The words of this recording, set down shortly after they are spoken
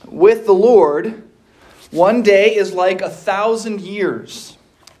with the Lord, one day is like 1,000 years,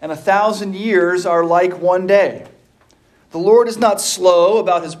 and 1,000 years are like one day. The Lord is not slow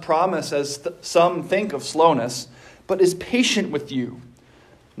about his promise, as some think of slowness, but is patient with you,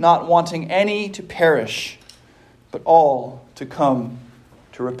 not wanting any to perish, but all to come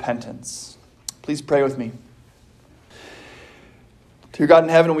to repentance. Please pray with me. Dear God in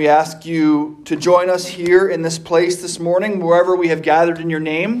heaven, we ask you to join us here in this place this morning, wherever we have gathered in your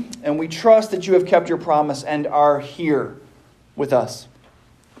name, and we trust that you have kept your promise and are here with us.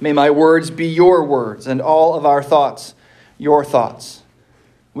 May my words be your words, and all of our thoughts your thoughts.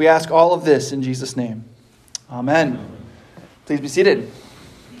 We ask all of this in Jesus' name. Amen. Please be seated.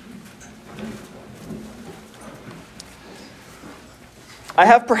 I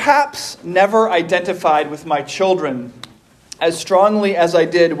have perhaps never identified with my children as strongly as I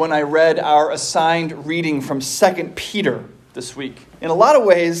did when I read our assigned reading from 2 Peter this week. In a lot of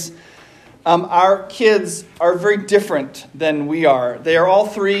ways, our kids are very different than we are. They are all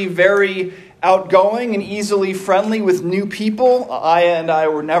three very outgoing and easily friendly with new people. Aya and I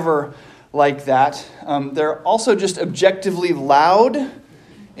were never like that. They're also just objectively loud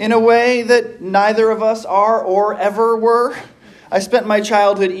in a way that neither of us are or ever were. I spent my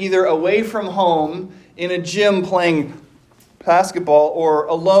childhood either away from home in a gym playing basketball or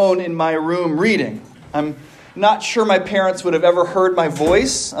alone in my room reading. I'm not sure my parents would have ever heard my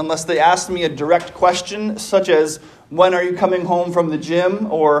voice unless they asked me a direct question such as, when are you coming home from the gym?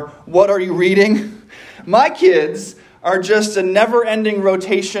 Or what are you reading? My kids are just a never-ending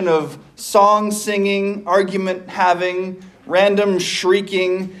rotation of song singing, argument having, random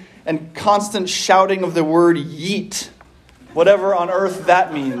shrieking, and constant shouting of the word yeet, whatever on earth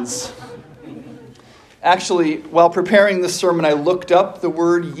that means. Actually, while preparing this sermon, I looked up the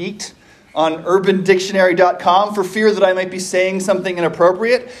word yeet on urbandictionary.com for fear that I might be saying something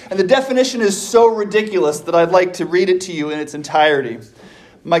inappropriate. And the definition is so ridiculous that I'd like to read it to you in its entirety.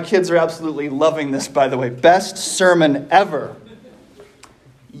 My kids are absolutely loving this, by the way. Best sermon ever.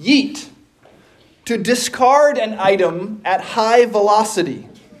 Yeet. To discard an item at high velocity.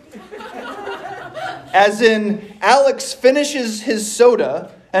 As in, Alex finishes his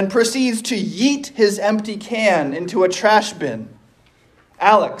soda and proceeds to yeet his empty can into a trash bin.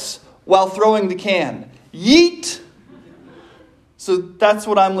 Alex, while throwing the can. Yeet! So that's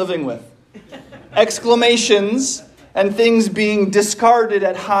what I'm living with. Exclamations and things being discarded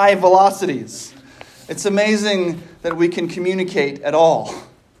at high velocities. It's amazing that we can communicate at all.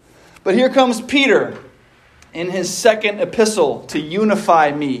 But here comes Peter in his second epistle to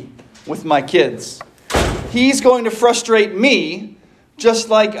unify me with my kids. He's going to frustrate me just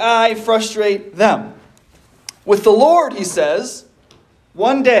like I frustrate them. With the Lord, he says,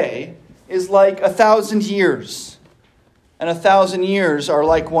 one day is like 1,000 years, and 1,000 years are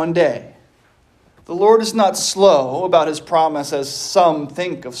like one day. The Lord is not slow about his promise, as some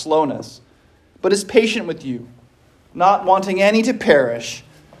think of slowness, but is patient with you, not wanting any to perish,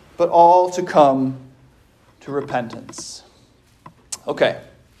 but all to come to repentance. Okay,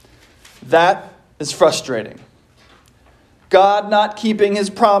 that is frustrating. God not keeping his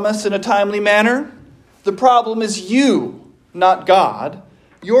promise in a timely manner. The problem is you, not God.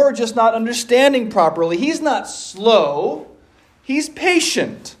 You're just not understanding properly. He's not slow. He's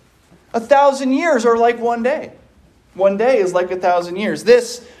patient. 1,000 years are like one day. One day is like 1,000 years.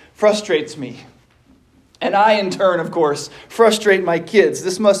 This frustrates me. And I, in turn, of course, frustrate my kids.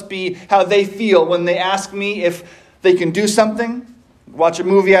 This must be how they feel when they ask me if they can do something, watch a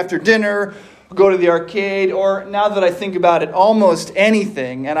movie after dinner, go to the arcade, or now that I think about it, almost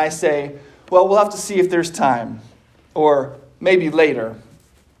anything. And I say, well, we'll have to see if there's time, or maybe later.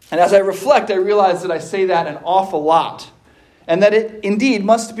 And as I reflect, I realize that I say that an awful lot, and that it indeed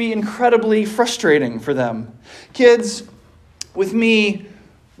must be incredibly frustrating for them. Kids, with me,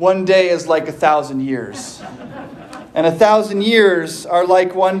 one day is like 1,000 years. And 1,000 years are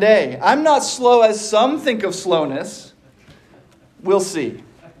like one day. I'm not slow as some think of slowness. We'll see.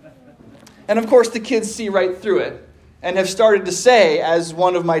 And of course, the kids see right through it and have started to say, as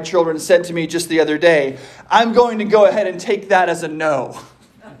one of my children said to me just the other day, I'm going to go ahead and take that as a no.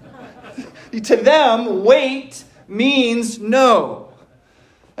 To them, wait means no.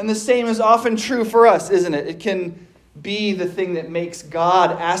 And the same is often true for us, isn't it? It can be the thing that makes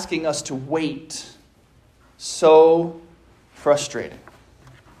God asking us to wait so frustrating.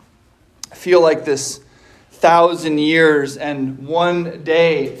 I feel like this 1,000 years and one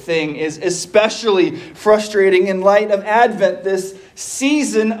day thing is especially frustrating in light of Advent, this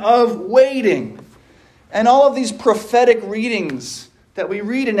season of waiting. And all of these prophetic readings that we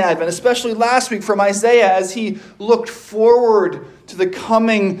read in Advent, especially last week from Isaiah as he looked forward to the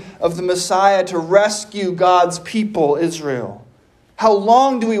coming of the Messiah to rescue God's people, Israel. How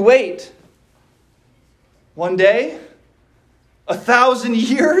long do we wait? One day? 1,000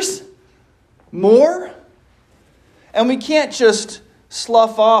 years? More? And we can't just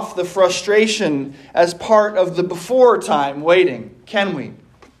slough off the frustration as part of the before time waiting, can we?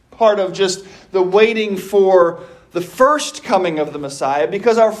 Part of just the waiting for the first coming of the Messiah,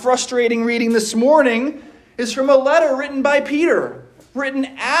 because our frustrating reading this morning is from a letter written by Peter, written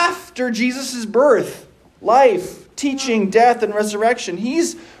after Jesus' birth, life, teaching, death, and resurrection.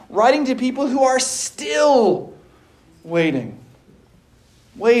 He's writing to people who are still waiting,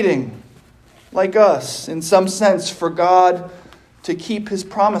 like us, in some sense, for God to keep his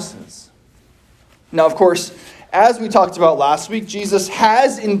promises. Now, of course, as we talked about last week, Jesus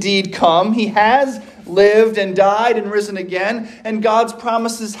has indeed come. He has lived and died and risen again, and God's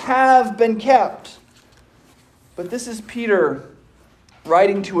promises have been kept. But this is Peter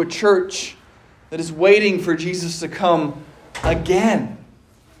writing to a church that is waiting for Jesus to come again.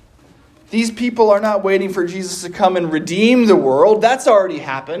 These people are not waiting for Jesus to come and redeem the world. That's already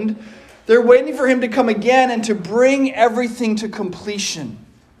happened. They're waiting for him to come again and to bring everything to completion.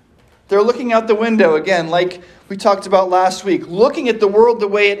 They're looking out the window again, like we talked about last week, looking at the world the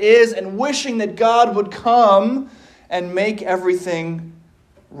way it is and wishing that God would come and make everything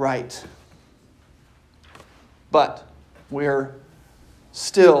right. But we're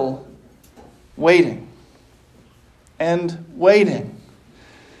still waiting and waiting.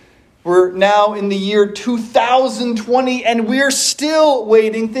 We're now in the year 2020 and we're still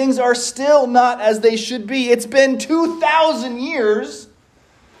waiting. Things are still not as they should be. It's been 2,000 years.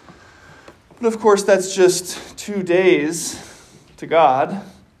 But of course, that's just 2 days to God.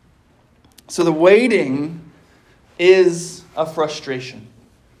 So the waiting is a frustration.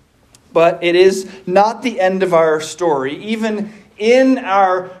 But it is not the end of our story. Even in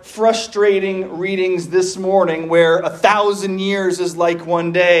our frustrating readings this morning, where 1,000 years is like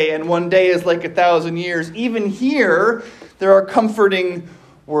 1 day and 1 day is like 1,000 years, even here, there are comforting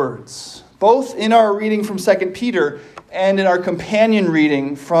words. Both in our reading from 2 Peter and in our companion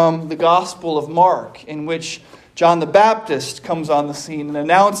reading from the Gospel of Mark, in which John the Baptist comes on the scene and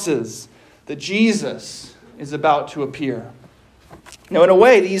announces that Jesus is about to appear. Now, in a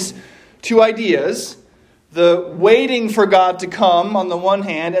way, these two ideas, the waiting for God to come on the one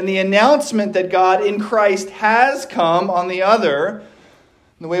hand, and the announcement that God in Christ has come on the other,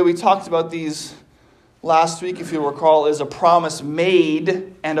 the way we talked about these last week, if you'll recall, is a promise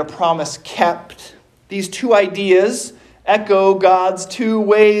made and a promise kept. These two ideas echo God's two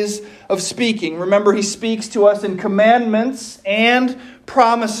ways of speaking. Remember, he speaks to us in commandments and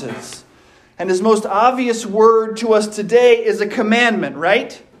promises. And his most obvious word to us today is a commandment,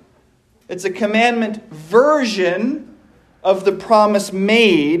 right? It's a commandment version of the promise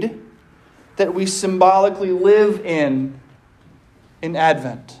made that we symbolically live in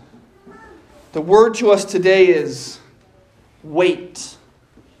Advent. The word to us today is wait.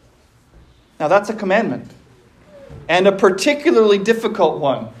 Now that's a commandment, and a particularly difficult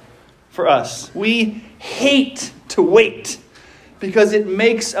one for us. We hate to wait because it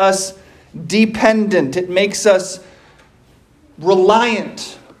makes us dependent. It makes us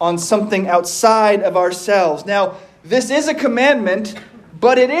reliant on something outside of ourselves. Now, this is a commandment,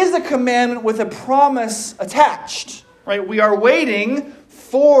 but it is a commandment with a promise attached. Right? We are waiting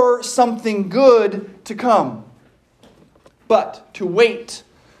for something good to come. But to wait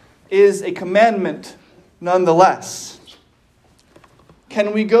is a commandment nonetheless.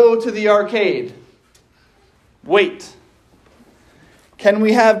 Can we go to the arcade? Wait. Can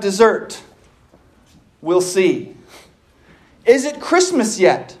we have dessert? We'll see. Is it Christmas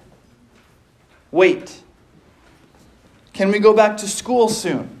yet? Wait. Can we go back to school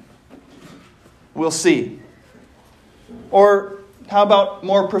soon? We'll see. Or how about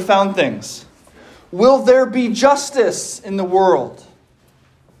more profound things? Will there be justice in the world?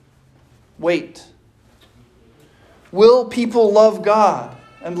 Wait. Will people love God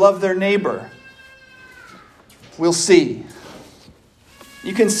and love their neighbor? We'll see.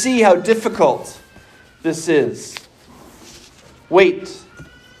 You can see how difficult this is. Wait.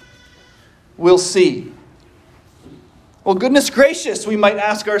 We'll see. Well, goodness gracious, we might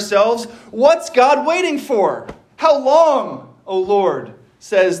ask ourselves, what's God waiting for? How long, O Lord,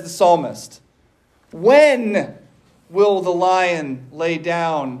 says the psalmist? When will the lion lay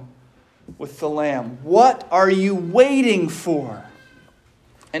down with the lamb? What are you waiting for?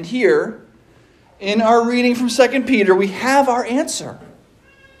 And here, in our reading from 2 Peter, we have our answer.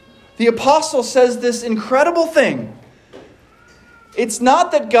 The apostle says this incredible thing. It's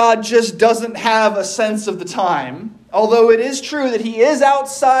not that God just doesn't have a sense of the time, although it is true that he is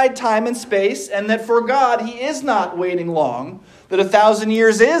outside time and space, and that for God, he is not waiting long, that 1,000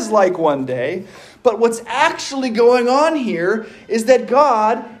 years is like one day. But what's actually going on here is that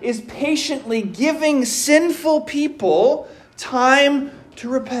God is patiently giving sinful people time to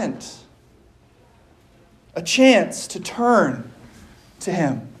repent, a chance to turn to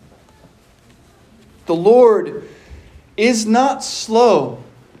him. The Lord is not slow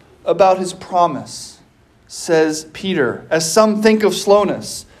about his promise, says Peter, as some think of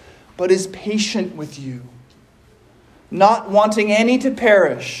slowness, but is patient with you, not wanting any to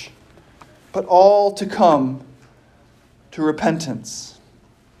perish, but all to come to repentance.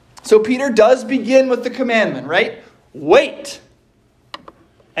 So Peter does begin with the commandment, right? Wait.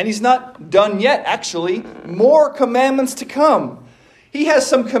 And he's not done yet, actually. More commandments to come. He has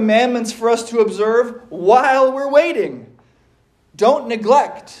some commandments for us to observe while we're waiting. Don't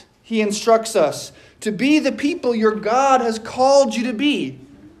neglect, he instructs us, to be the people your God has called you to be,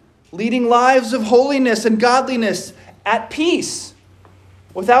 leading lives of holiness and godliness at peace,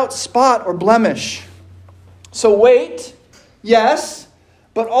 without spot or blemish. So wait, yes,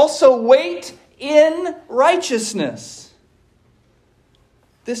 but also wait in righteousness.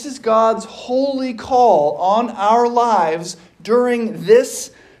 This is God's holy call on our lives during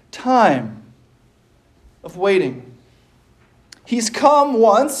this time of waiting. He's come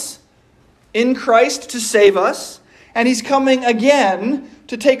once in Christ to save us, and he's coming again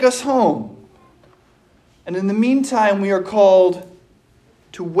to take us home. And in the meantime, we are called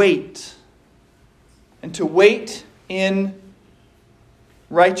to wait, and to wait in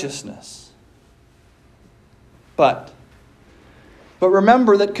righteousness. But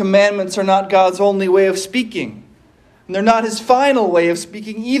remember that commandments are not God's only way of speaking. And they're not his final way of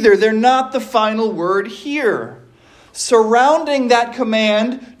speaking either. They're not the final word here. Surrounding that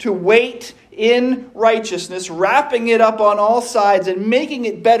command to wait in righteousness, wrapping it up on all sides and making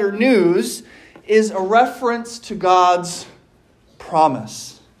it better news, is a reference to God's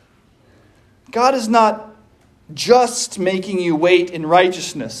promise. God is not just making you wait in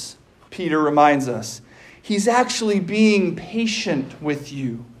righteousness, Peter reminds us. He's actually being patient with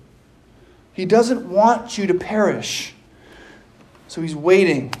you. He doesn't want you to perish. So he's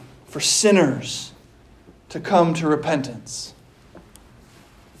waiting for sinners to come to repentance.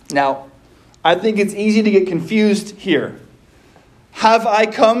 Now, I think it's easy to get confused here. Have I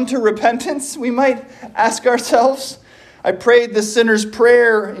come to repentance? We might ask ourselves. I prayed the sinner's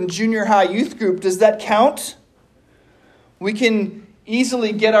prayer in junior high youth group. Does that count? We can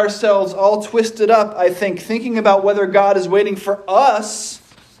easily get ourselves all twisted up, I think, thinking about whether God is waiting for us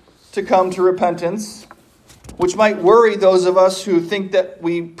to come to repentance, which might worry those of us who think that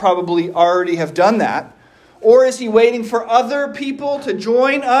we probably already have done that. Or is he waiting for other people to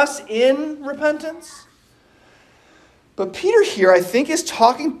join us in repentance? But Peter here, I think, is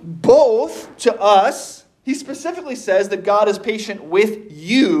talking both to us. He specifically says that God is patient with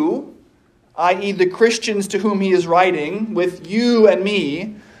you, i.e. the Christians to whom he is writing, with you and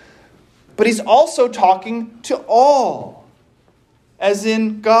me. But he's also talking to all, as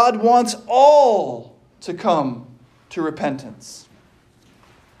in God wants all to come to repentance.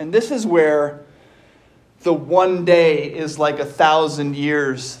 And this is where the one day is like 1,000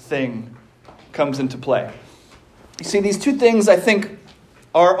 years thing comes into play. You see, these two things, I think,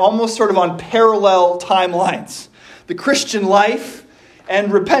 are almost sort of on parallel timelines. The Christian life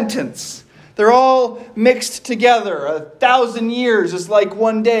and repentance. They're all mixed together. 1,000 years is like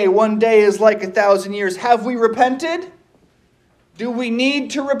one day is like 1,000 years. Have we repented? Do we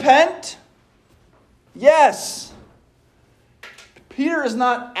need to repent? Yes. Peter is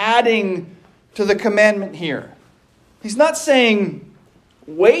not adding to the commandment here. He's not saying,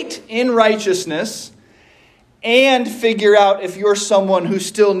 wait in righteousness and figure out if you're someone who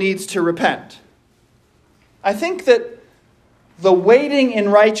still needs to repent. I think that the waiting in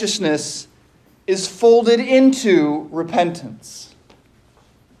righteousness is folded into repentance.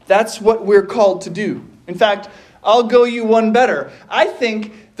 That's what we're called to do. In fact, I'll go you one better. I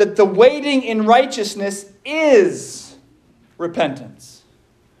think that the waiting in righteousness is repentance.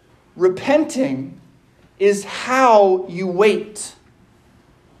 Repenting is how you wait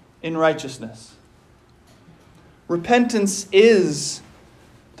in righteousness. Repentance is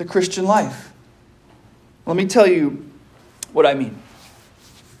the Christian life. Let me tell you what I mean.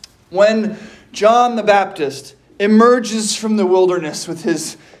 When John the Baptist emerges from the wilderness with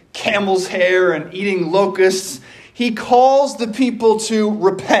his camel's hair and eating locusts, he calls the people to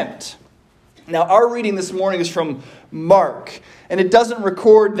repent. Now, our reading this morning is from Mark, and it doesn't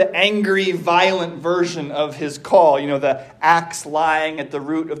record the angry, violent version of his call, the axe lying at the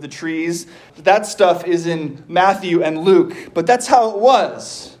root of the trees. That stuff is in Matthew and Luke, but that's how it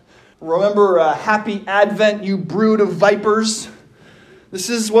was. Remember, happy Advent, you brood of vipers? This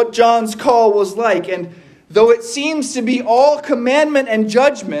is what John's call was like, and though it seems to be all commandment and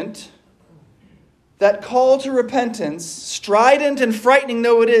judgment, that call to repentance, strident and frightening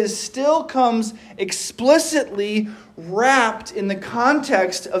though it is, still comes explicitly wrapped in the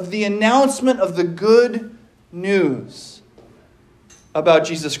context of the announcement of the good news about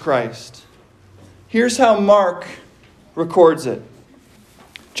Jesus Christ. Here's how Mark records it.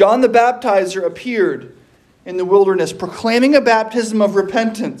 John the Baptizer appeared in the wilderness, proclaiming a baptism of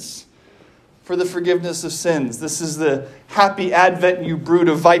repentance for the forgiveness of sins. This is the happy Advent, you brood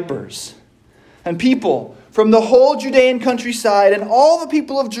of vipers. And people from the whole Judean countryside and all the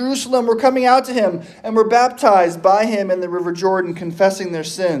people of Jerusalem were coming out to him and were baptized by him in the river Jordan, confessing their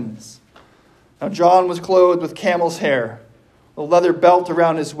sins. Now John was clothed with camel's hair, a leather belt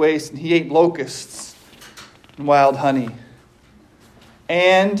around his waist, and he ate locusts and wild honey.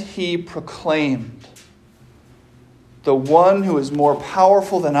 And he proclaimed, "The one who is more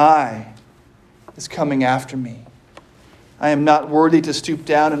powerful than I is coming after me. I am not worthy to stoop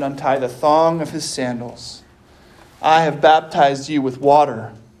down and untie the thong of his sandals. I have baptized you with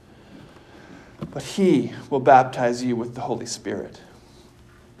water, but he will baptize you with the Holy Spirit."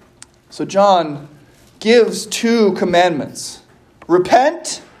 So John gives two commandments: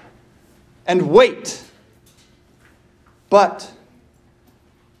 repent and wait. But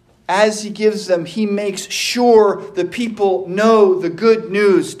as he gives them, he makes sure the people know the good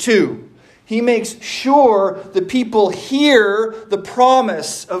news too. He makes sure the people hear the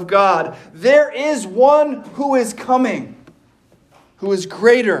promise of God. There is one who is coming, who is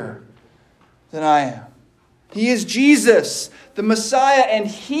greater than I am. He is Jesus, the Messiah, and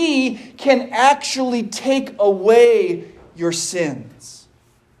he can actually take away your sins.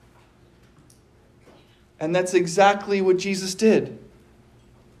 And that's exactly what Jesus did.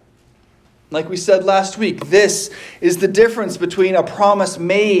 Like we said last week, this is the difference between a promise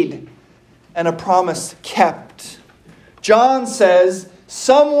made and a promise kept. John says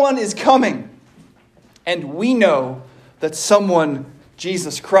someone is coming, and we know that someone,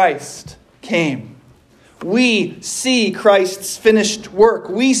 Jesus Christ, came. We see Christ's finished work.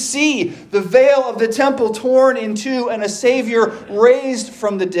 We see the veil of the temple torn in two and a Savior raised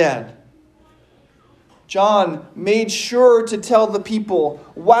from the dead. John made sure to tell the people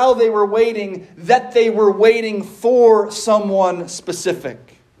while they were waiting that they were waiting for someone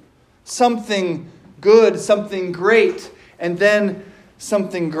specific. Something good, something great, and then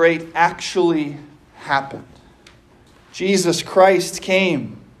something great actually happened. Jesus Christ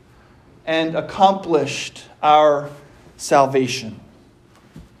came and accomplished our salvation.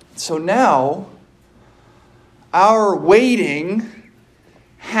 So now, our waiting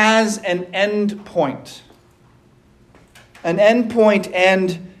has an end point. An end point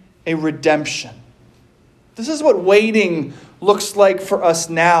and a redemption. This is what waiting looks like for us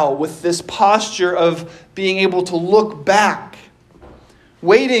now, with this posture of being able to look back.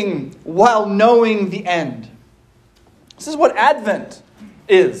 Waiting while knowing the end. This is what Advent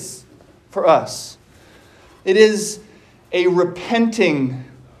is for us. It is a repenting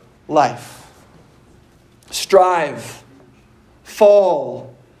life. Strive,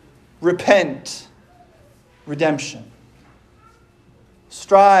 fall, repent, redemption.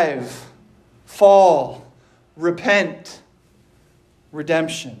 Strive, fall, repent,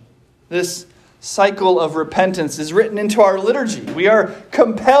 redemption. This cycle of repentance is written into our liturgy. We are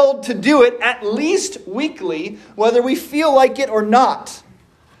compelled to do it at least weekly, whether we feel like it or not.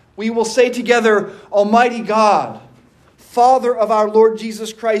 We will say together, "Almighty God, Father of our Lord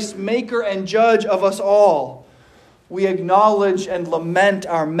Jesus Christ, maker and judge of us all, we acknowledge and lament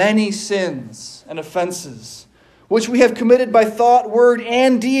our many sins and offenses, which we have committed by thought, word,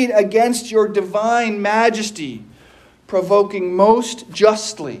 and deed against your divine majesty, provoking most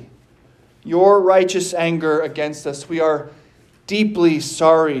justly your righteous anger against us. We are deeply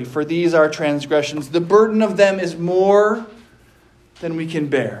sorry for these our transgressions. The burden of them is more than we can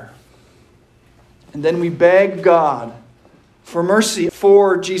bear." And then we beg God for mercy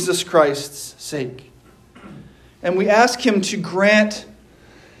for Jesus Christ's sake. And we ask him to grant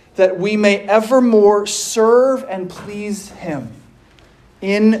that we may evermore serve and please him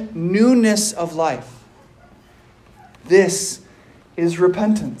in newness of life. This is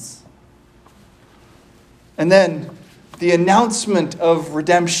repentance. And then the announcement of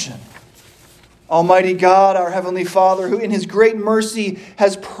redemption. Almighty God, our Heavenly Father, who in His great mercy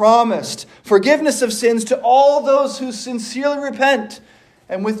has promised forgiveness of sins to all those who sincerely repent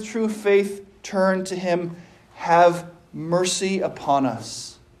and with true faith turn to Him, have mercy upon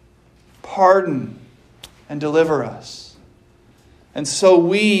us, pardon and deliver us. And so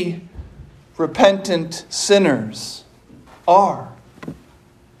we, repentant sinners, are.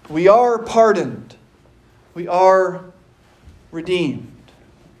 We are pardoned. We are redeemed.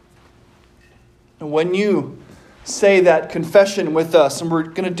 And when you say that confession with us, and we're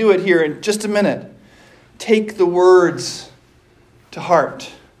going to do it here in just a minute, take the words to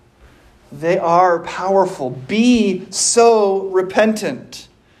heart. They are powerful. Be so repentant.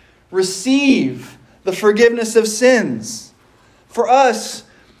 Receive the forgiveness of sins. For us,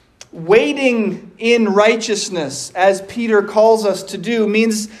 waiting in righteousness, as Peter calls us to do,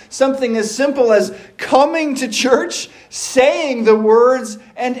 means something as simple as coming to church, saying the words,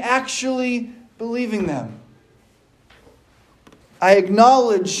 and actually believing them. I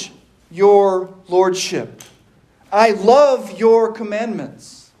acknowledge your lordship. I love your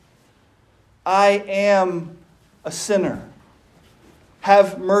commandments. I am a sinner.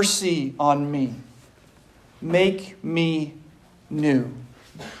 Have mercy on me. Make me new.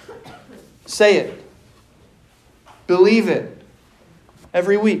 Say it. Believe it.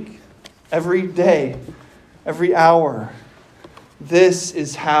 Every week, every day, every hour. This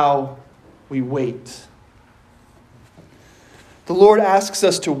is how we wait. The Lord asks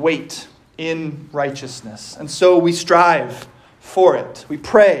us to wait in righteousness. And so we strive for it. We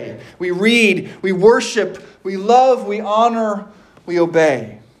pray, we read, we worship, we love, we honor, we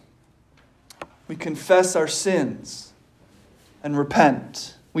obey. We confess our sins and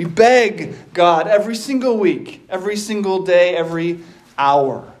repent. We beg God every single week, every single day, every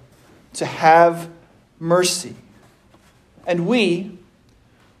hour to have mercy. And we,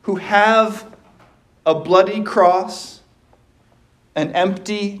 who have a bloody cross, an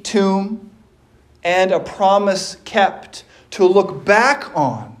empty tomb, and a promise kept to look back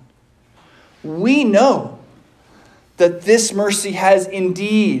on, we know that this mercy has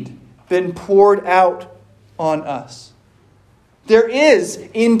indeed been poured out on us. There is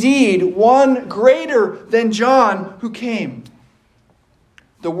indeed one greater than John who came.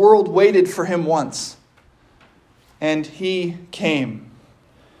 The world waited for him once, and he came.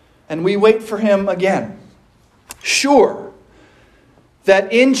 And we wait for him again, sure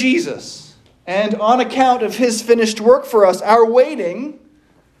that in Jesus and on account of his finished work for us, our waiting,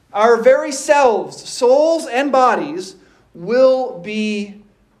 our very selves, souls and bodies, will be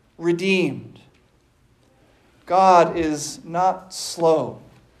redeemed. God is not slow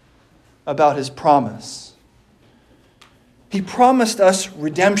about his promise. He promised us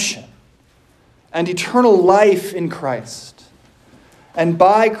redemption and eternal life in Christ. And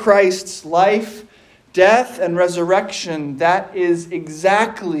by Christ's life, death, and resurrection, that is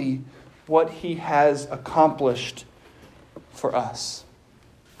exactly what he has accomplished for us.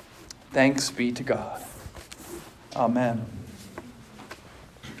 Thanks be to God. Amen.